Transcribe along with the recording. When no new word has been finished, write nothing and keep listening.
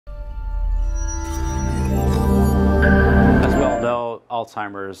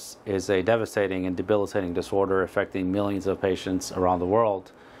Alzheimer's is a devastating and debilitating disorder affecting millions of patients around the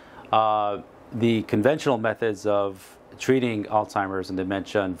world. The conventional methods of treating Alzheimer's and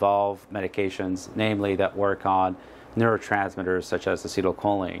dementia involve medications, namely that work on neurotransmitters such as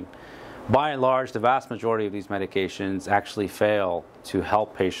acetylcholine. By and large, the vast majority of these medications actually fail to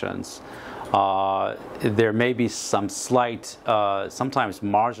help patients. There may be some slight, sometimes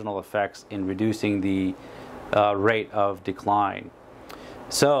marginal effects in reducing the rate of decline.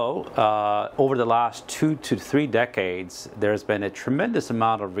 So, over the last 2 to 3 decades, there's been a tremendous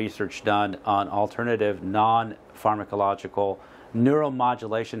amount of research done on alternative non-pharmacological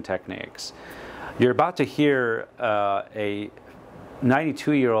neuromodulation techniques. You're about to hear a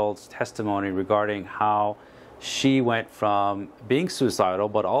 92-year-old's testimony regarding how she went from being suicidal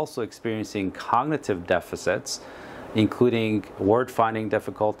but also experiencing cognitive deficits, including word-finding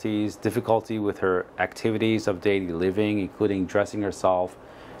difficulties, difficulty with her activities of daily living, including dressing herself,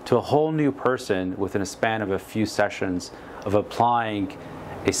 to a whole new person within a span of a few sessions of applying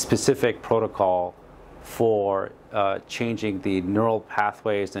a specific protocol for changing the neural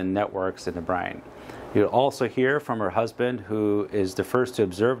pathways and networks in the brain. You'll also hear from her husband, who is the first to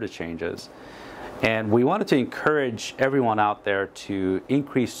observe the changes. And we wanted to encourage everyone out there to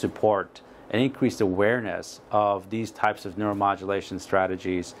increase support and increased awareness of these types of neuromodulation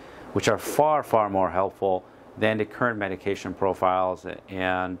strategies, which are far, far more helpful than the current medication profiles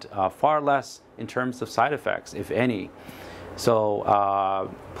and far less in terms of side effects, if any. So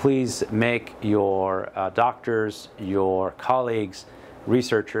please make your doctors, your colleagues,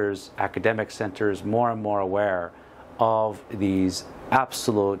 researchers, academic centers more and more aware of these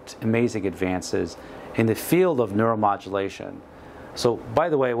absolute amazing advances in the field of neuromodulation. So, by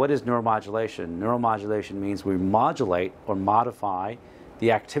the way, what is neuromodulation? Neuromodulation means we modulate or modify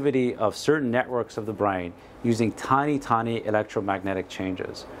the activity of certain networks of the brain using tiny, tiny electromagnetic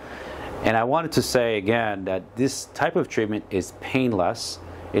changes. And I wanted to say again that this type of treatment is painless.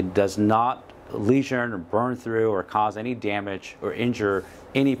 It does not lesion or burn through or cause any damage or injure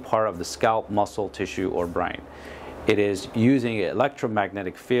any part of the scalp, muscle, tissue, or brain. It is using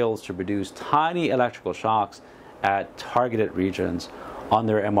electromagnetic fields to produce tiny electrical shocks at targeted regions on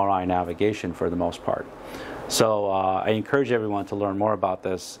their MRI navigation for the most part. So I encourage everyone to learn more about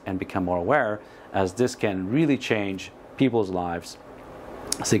this and become more aware, as this can really change people's lives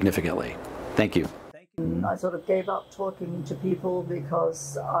significantly. Thank you. I sort of gave up talking to people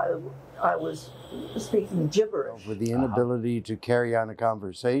because I was speaking gibberish. With the inability to carry on a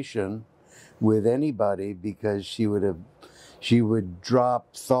conversation with anybody, because she would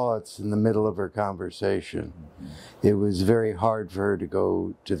drop thoughts in the middle of her conversation. It was very hard for her to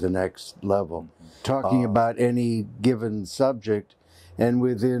go to the next level. Talking about any given subject, and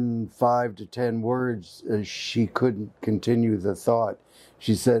within 5 to 10 words, she couldn't continue the thought.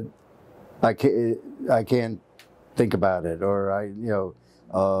 She said, I can't think about it, or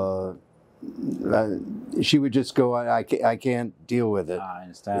she would just go, I can't deal with it. I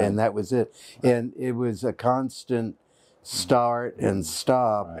understand. And that was it. And it was a constant start and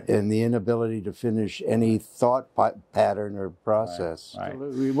stop, right, and the inability to finish any thought pattern or process. Right.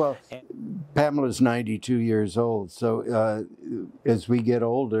 Absolutely. Well, Pamela's 92 years old, so as we get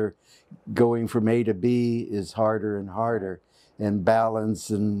older, going from A to B is harder and harder, and balance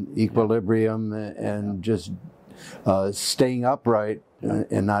and equilibrium and just staying upright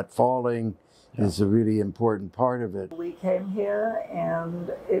and not falling is a really important part of it. We came here,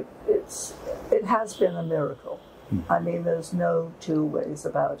 and it has been a miracle. I mean, there's no two ways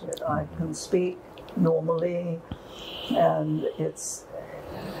about it. I can speak normally, and it's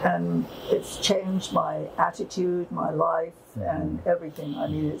changed my attitude, my life, and everything. I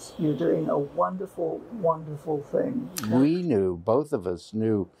mean, you're doing a wonderful, wonderful thing. We knew, both of us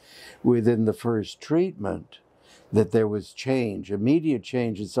knew, within the first treatment that there was change, immediate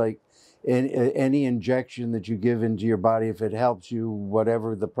change. It's like any injection that you give into your body, if it helps you,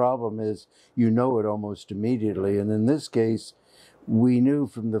 whatever the problem is, you know it almost immediately. And in this case, we knew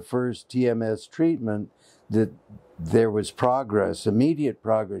from the first TMS treatment that there was progress, immediate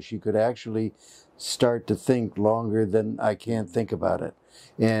progress. You could actually start to think longer than I can't think about it.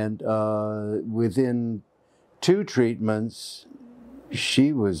 And within 2 treatments,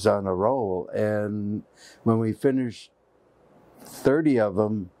 she was on a roll. And when we finished 30 of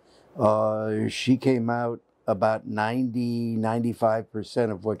them, she came out about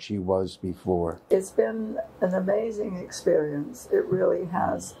 95% of what she was before. It's been an amazing experience. It really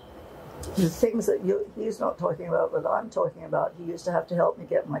has. The things that he's not talking about, but I'm talking about, he used to have to help me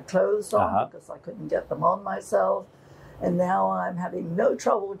get my clothes on because I couldn't get them on myself. And now I'm having no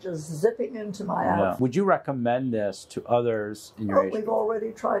trouble just zipping into my app. Would you recommend this to others in your age We've group?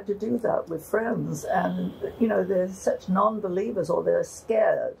 already tried to do that with friends, and you know, they're such non-believers, or they're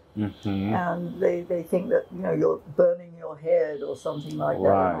scared, and they think that, you know, you're burning your head or something like that.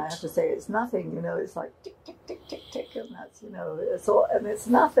 And I have to say it's nothing. You know, it's like tick tick tick tick tick, and that's, you know, it's all, and it's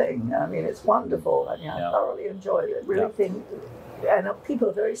nothing. I mean, it's wonderful. I mean, I thoroughly enjoy it. I really think, and people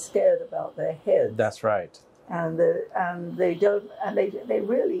are very scared about their heads. That's right. And they don't, and they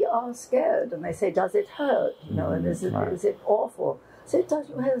really are scared, and they say, "Does it hurt?" You know, and is it awful? So it does.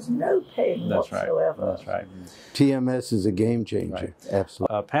 There's no pain whatsoever. That's right. TMS is a game changer. Right.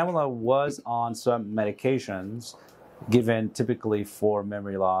 Absolutely. Pamela was on some medications given typically for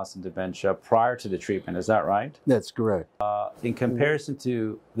memory loss and dementia prior to the treatment. Is that right? That's correct. In comparison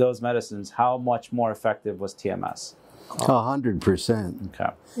to those medicines, how much more effective was TMS? 100%.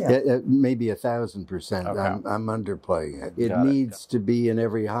 Okay. Maybe 1,000%. Okay. I'm underplaying it. It Got it. needs to be in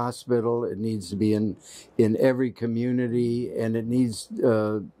every hospital. It needs to be in every community, and it needs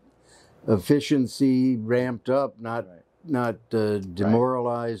efficiency ramped up, not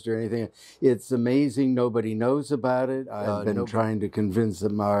demoralized or anything. It's amazing. Nobody knows about it. I've been trying to convince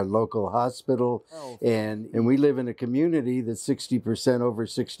them, our local hospital, and we live in a community that's 60% over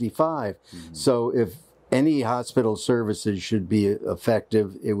 65. So if any hospital services should be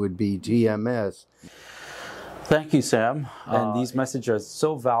effective, it would be TMS. Thank you, Sam. And these messages are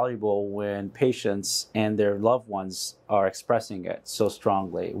so valuable when patients and their loved ones are expressing it so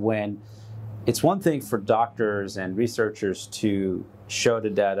strongly. When it's one thing for doctors and researchers to show the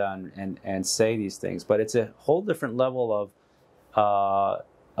data and say these things, but it's a whole different level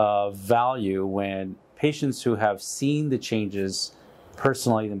of value when patients who have seen the changes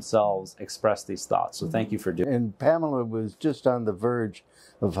personally themselves express these thoughts. So thank you for doing it. And Pamela was just on the verge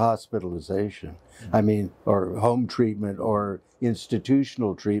of hospitalization. I mean, or home treatment or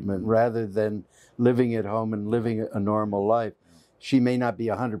institutional treatment, rather than living at home and living a normal life. She may not be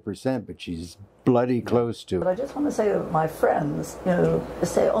 100%, but she's bloody close to it. But I just want to say that my friends, you know,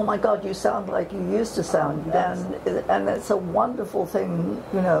 say, "Oh my God, you sound like you used to sound," and it's a wonderful thing,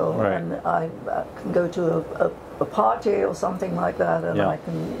 you know. Right. And I can go to a party or something like that, and I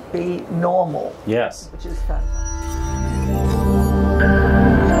can be normal. Yes. Which is fantastic.